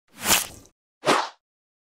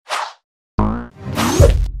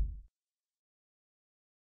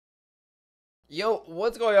Yo,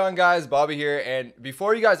 what's going on, guys? Bobby here. And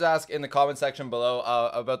before you guys ask in the comment section below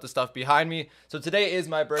about the stuff behind me, so today is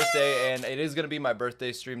my birthday and it is going to be my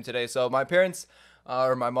birthday stream today. So my parents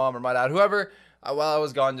or my mom or my dad, whoever, while I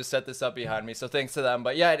was gone, just set this up behind me. So thanks to them.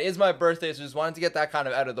 But yeah, it is my birthday, so just wanted to get that kind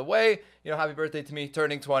of out of the way. You know, happy birthday to me,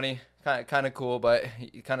 turning 20. Kind of cool, but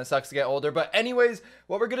it kind of sucks to get older. But anyways,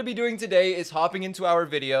 what we're going to be doing today is hopping into our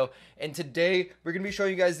video. And today, we're going to be showing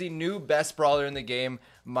you guys the new best brawler in the game,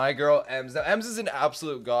 my girl, Ems. Now, Ems is an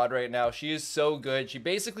absolute god right now. She is so good. She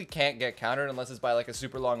basically can't get countered unless it's by like a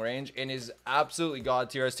super long range and is absolutely god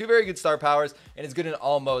tier. Has two very good star powers and is good in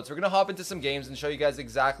all modes. So we're going to hop into some games and show you guys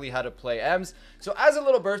exactly how to play Ems. So as a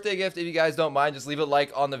little birthday gift, if you guys don't mind, just leave a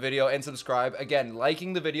like on the video and subscribe. Again,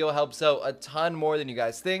 liking the video helps out a ton more than you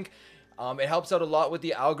guys think. It helps out a lot with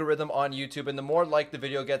the algorithm on YouTube, and the more like the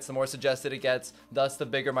video gets, the more suggested it gets, thus the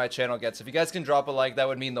bigger my channel gets. If you guys can drop a like, that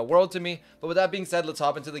would mean the world to me. But with that being said, let's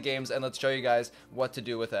hop into the games and let's show you guys what to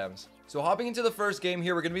do with Ems. So hopping into the first game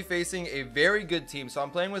here, we're going to be facing a very good team. So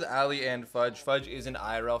I'm playing with Ali and Fudge. Fudge is an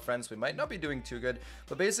IRL friend, so we might not be doing too good.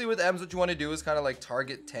 But basically with Ems, what you want to do is kind of like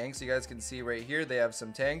target tanks. You guys can see right here, they have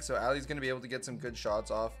some tanks. So Ali's going to be able to get some good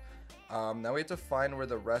shots off. Now we have to find where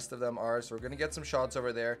the rest of them are, so we're going to get some shots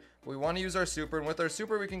over there. We want to use our super, and with our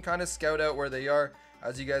super we can kind of scout out where they are,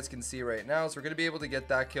 as you guys can see right now. So we're going to be able to get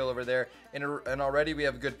that kill over there, and already we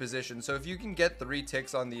have good position. So if you can get 3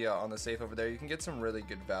 ticks on the safe over there, you can get some really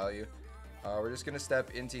good value. We're just going to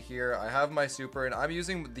step into here. I have my super, and I'm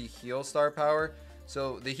using the heal star power.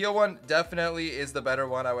 So the heal one definitely is the better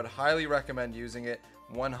one. I would highly recommend using it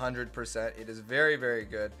 100%. It is very, very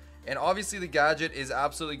good. And obviously the gadget is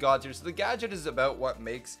absolutely god tier. So the gadget is about what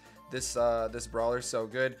makes this this brawler so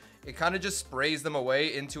good. It kind of just sprays them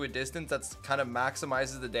away into a distance that's kind of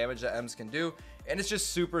maximizes the damage that Ems can do. And it's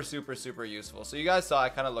just super, super, super useful. So you guys saw I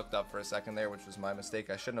kind of looked up for a second there, which was my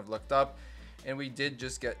mistake. I shouldn't have looked up. And we did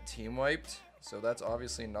just get team wiped. So that's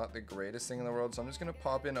obviously not the greatest thing in the world. So I'm just going to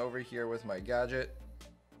pop in over here with my gadget.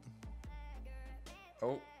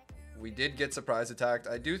 Oh. We did get surprise attacked.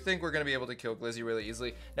 I do think we're going to be able to kill Glizzy really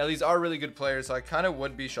easily. Now, these are really good players, so I kind of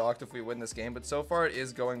would be shocked if we win this game. But so far, it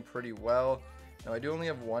is going pretty well. Now, I do only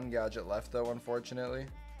have one gadget left, though, unfortunately.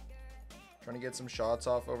 Trying to get some shots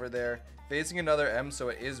off over there. Facing another M, so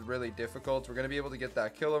it is really difficult. We're going to be able to get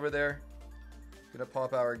that kill over there. Going to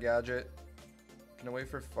pop our gadget. Going to wait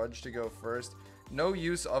for Fudge to go first. No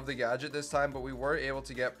use of the gadget this time, but we were able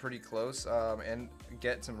to get pretty close and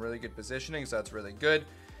get some really good positioning, so that's really good.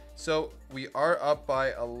 So we are up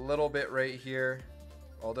by a little bit right here,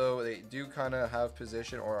 although they do kind of have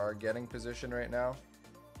position or are getting position right now.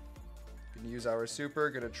 Gonna use our super,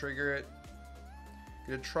 gonna trigger it,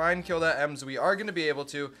 gonna try and kill that Ems. We are gonna be able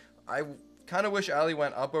to. I kind of wish Ali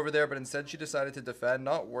went up over there, but instead she decided to defend.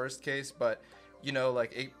 Not worst case, but you know,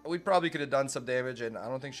 like we probably could have done some damage, and I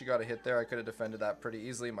don't think she got a hit there. I could have defended that pretty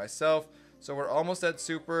easily myself. So we're almost at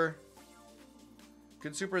super.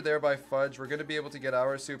 Good super there by Fudge. We're going to be able to get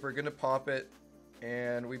our super. Going to pop it.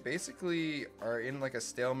 And we basically are in like a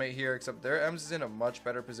stalemate here, except their Ems is in a much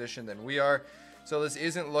better position than we are. So this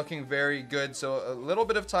isn't looking very good. So a little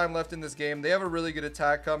bit of time left in this game. They have a really good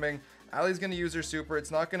attack coming. Ali's going to use her super. It's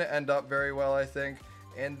not going to end up very well, I think.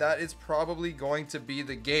 And that is probably going to be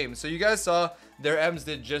the game. So you guys saw their Ems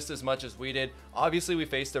did just as much as we did. Obviously, we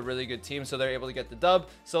faced a really good team, so they're able to get the dub.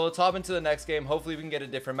 So let's hop into the next game. Hopefully, we can get a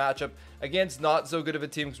different matchup against not so good of a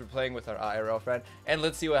team because we're playing with our IRL friend. And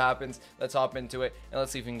let's see what happens. Let's hop into it, and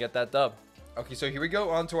let's see if we can get that dub. Okay, so here we go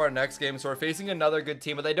on to our next game. So we're facing another good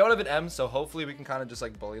team, but they don't have an M, so hopefully we can kind of just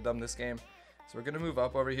like bully them this game. So we're going to move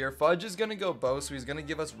up over here. Fudge is going to go bow, so he's going to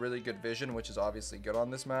give us really good vision, which is obviously good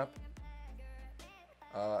on this map.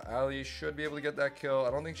 Ali should be able to get that kill.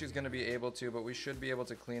 I don't think she's going to be able to, but we should be able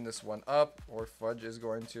to clean this one up, or Fudge is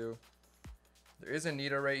going to. There is a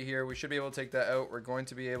Nita right here. We should be able to take that out. We're going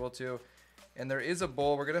to be able to. And there is a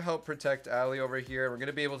bull. We're going to help protect Ali over here. We're going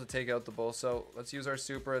to be able to take out the bull. So let's use our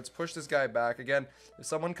super. Let's push this guy back. Again, if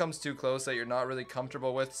someone comes too close that you're not really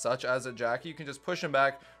comfortable with, such as a Jackie, you can just push him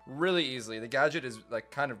back really easily. The gadget is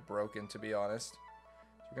like kind of broken, to be honest. So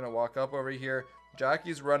we're going to walk up over here.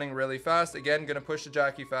 Jackie's running really fast. Again, going to push the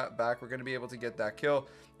Jackie back. We're going to be able to get that kill.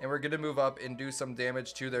 And we're going to move up and do some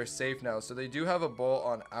damage to their safe now. So they do have a bull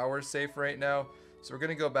on our safe right now. So we're going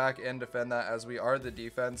to go back and defend that as we are the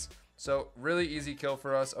defense. So really easy kill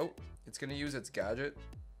for us. Oh, it's going to use its gadget.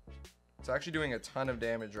 It's actually doing a ton of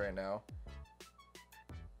damage right now.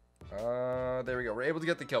 There we go. We're able to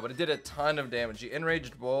get the kill, but it did a ton of damage. The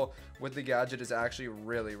enraged bull with the gadget is actually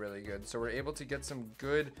really, really good. So we're able to get some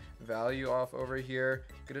good value off over here.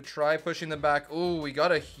 Gonna try pushing them back. Ooh, we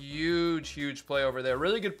got a huge play over there.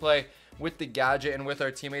 Really good play with the gadget and with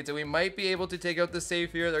our teammates, and we might be able to take out the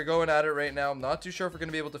safe here. They're going at it right now. I'm not too sure if we're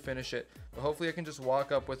gonna be able to finish it, but hopefully I can just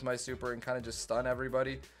walk up with my super and kind of just stun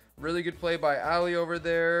everybody. Really good play by Ali over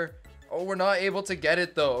there. Oh, we're not able to get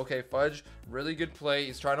it though. Okay, Fudge, really good play.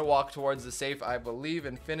 He's trying to walk towards the safe, I believe,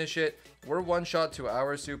 and finish it. We're one shot to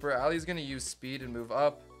our super. Ali's gonna use speed and move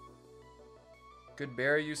up. Good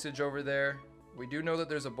bear usage over there. We do know that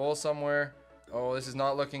there's a bull somewhere. Oh, this is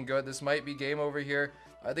not looking good. This might be game over here.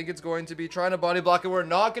 I think it's going to be trying to body block it. We're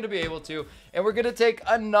not going to be able to, and we're going to take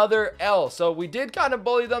another L. So we did kind of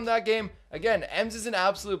bully them that game. Again, Ems is an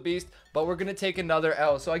absolute beast, but we're going to take another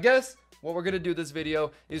L. So I guess what we're going to do this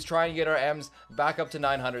video is try and get our Ems back up to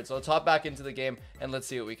 900. So let's hop back into the game and let's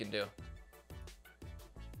see what we can do.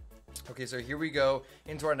 Okay, so here we go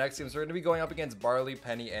into our next game. So we're going to be going up against Barley,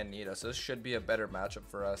 Penny, and Nita. So this should be a better matchup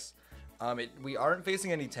for us. We aren't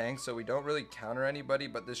facing any tanks, so we don't really counter anybody,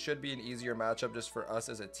 but this should be an easier matchup just for us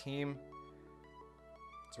as a team.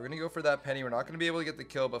 So we're going to go for that Penny. We're not going to be able to get the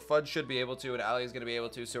kill, but Fudge should be able to, and Ali is going to be able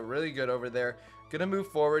to, so really good over there. Going to move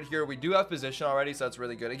forward here. We do have position already, so that's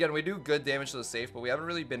really good. Again, we do good damage to the safe, but we haven't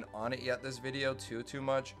really been on it yet this video too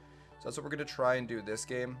much. So that's what we're going to try and do this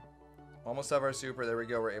game. Almost have our super. There we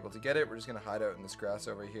go. We're able to get it. We're just going to hide out in this grass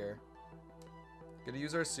over here. Going to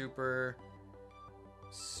use our super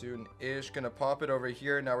soon-ish. Gonna pop it over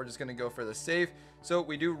here. Now we're just gonna go for the safe. So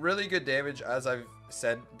we do really good damage, as I've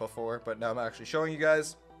said before, but now I'm actually showing you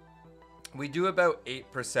guys. We do about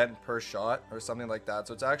 8% per shot or something like that,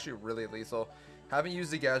 so it's actually really lethal. Haven't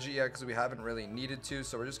used the gadget yet because we haven't really needed to,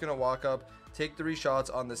 so we're just gonna walk up, take 3 shots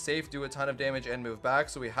on the safe, do a ton of damage, and move back.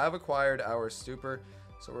 So we have acquired our super.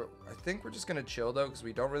 So I think we're just going to chill though, because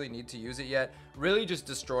we don't really need to use it yet. Really just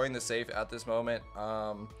destroying the safe at this moment.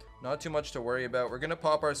 Not too much to worry about. We're going to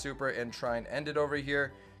pop our super and try and end it over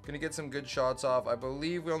here. Going to get some good shots off. I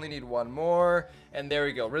believe we only need one more. And there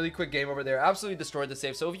we go. Really quick game over there. Absolutely destroyed the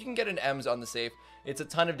safe. So if you can get an Ems on the safe, it's a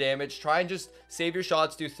ton of damage. Try and just save your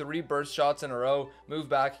shots. Do 3 burst shots in a row. Move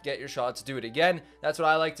back. Get your shots. Do it again. That's what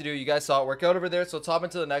I like to do. You guys saw it work out over there. So let's hop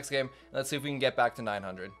into the next game. And let's see if we can get back to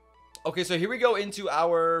 900. Okay, so here we go into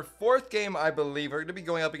our 4th game, I believe. We're going to be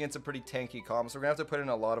going up against a pretty tanky comp, so we're going to have to put in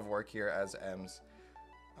a lot of work here as Ems.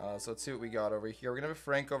 So let's see what we got over here. We're going to have a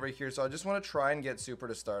Frank over here, so I just want to try and get super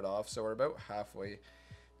to start off. So we're about halfway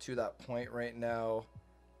to that point right now.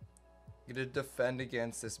 I'm going to defend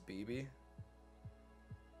against this BB.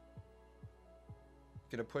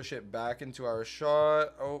 Going to push it back into our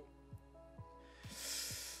shot.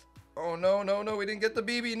 Oh, no, we didn't get the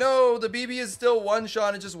BB. No, the BB is still one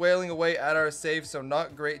shot and just wailing away at our safe, so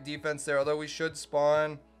not great defense there, although we should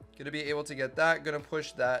spawn. Gonna be able to get that. Gonna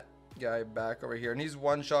push that guy back over here, and he's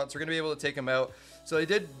one shot, so we're gonna be able to take him out. So they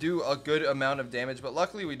did do a good amount of damage, but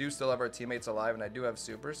luckily we do still have our teammates alive, and I do have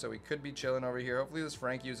super, so we could be chilling over here. Hopefully this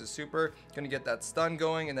Frank uses super. Gonna get that stun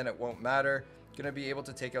going, and then it won't matter. Gonna be able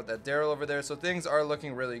to take out that Daryl over there, so things are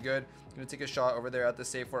looking really good. Gonna take a shot over there at the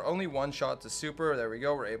safe. We're only one shot to super. There we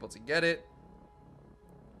go. We're able to get it.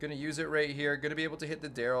 Gonna use it right here. Gonna be able to hit the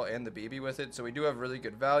Daryl and the BB with it, so we do have really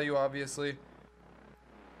good value, obviously.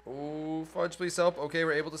 Oh, Fudge, please help. Okay,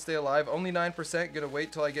 we're able to stay alive. Only 9%. Gonna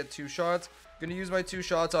wait till I get 2 shots. Gonna use my 2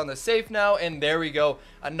 shots on the safe now, and there we go.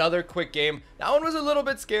 Another quick game. That one was a little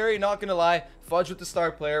bit scary, not gonna lie. Fudge with the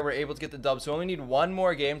star player. We're able to get the dub, so we only need one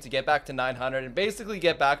more game to get back to 900 and basically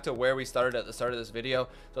get back to where we started at the start of this video.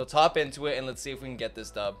 So let's hop into it and let's see if we can get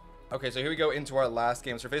this dub. Okay, so here we go into our last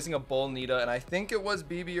game. So we're facing a Bull, Nita, and I think it was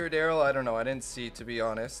BB or Daryl. I don't know. I didn't see, to be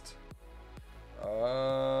honest.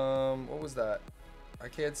 What was that? I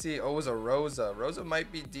can't see. Oh, it was a Rosa. Rosa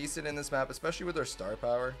might be decent in this map, especially with her star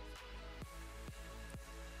power.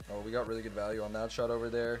 Oh, we got really good value on that shot over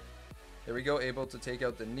there. There we go, able to take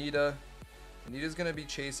out the Nita. Nita's going to be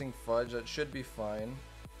chasing Fudge. That should be fine.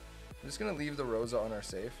 I'm just going to leave the Rosa on our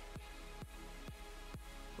safe.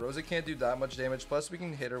 Rosa can't do that much damage. Plus, we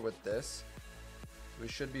can hit her with this. We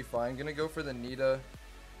should be fine. Going to go for the Nita.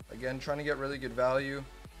 Again, trying to get really good value.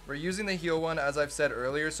 We're using the heal one, as I've said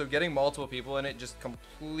earlier. So getting multiple people in it just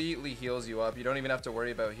completely heals you up. You don't even have to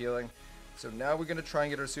worry about healing. So now we're going to try and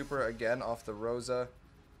get our super again off the Rosa.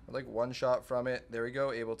 Like one shot from it. There we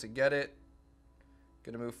go, able to get it.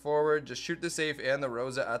 Gonna move forward, just shoot the safe and the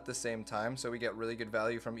Rosa at the same time, so we get really good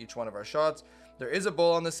value from each one of our shots. There is a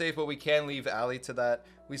bull on the safe, but we can leave Ali to that.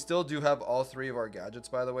 We still do have all 3 of our gadgets,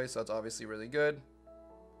 by the way, so that's obviously really good.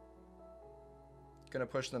 Gonna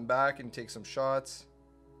push them back and take some shots.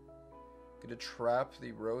 Gonna trap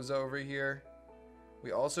the Rosa over here.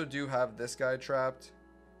 We also do have this guy trapped.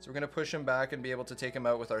 So we're going to push him back and be able to take him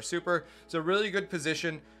out with our super. So really good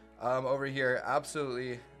position over here.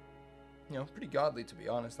 Absolutely, you know, pretty godly, to be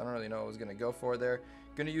honest. I don't really know what I was going to go for there.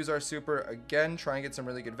 Going to use our super again, try and get some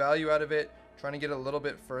really good value out of it. Trying to get a little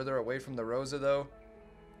bit further away from the Rosa, though.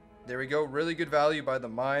 There we go. Really good value by the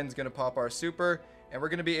mines. Going to pop our super. And we're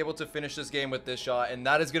going to be able to finish this game with this shot. And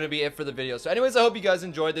that is going to be it for the video. So anyways, I hope you guys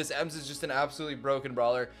enjoyed this. Ems is just an absolutely broken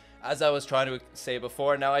brawler, as I was trying to say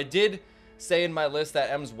before. Now, I did say in my list that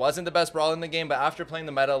Ems wasn't the best brawler in the game, but after playing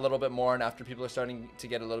the meta a little bit more and after people are starting to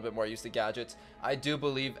get a little bit more used to gadgets, I do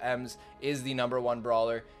believe Ems is the #1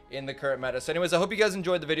 brawler in the current meta. So anyways, I hope you guys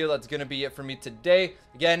enjoyed the video. That's going to be it for me today.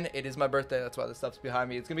 Again, it is my birthday. That's why the stuff's behind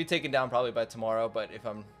me. It's going to be taken down probably by tomorrow, but if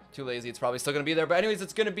I'm too lazy, it's probably still going to be there. But anyways,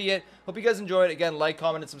 it's going to be it. Hope you guys enjoyed. Again, like,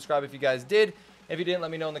 comment, and subscribe if you guys did. If you didn't, let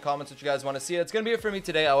me know in the comments what you guys want to see. It's going to be it for me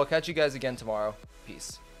today. I will catch you guys again tomorrow.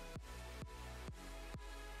 Peace.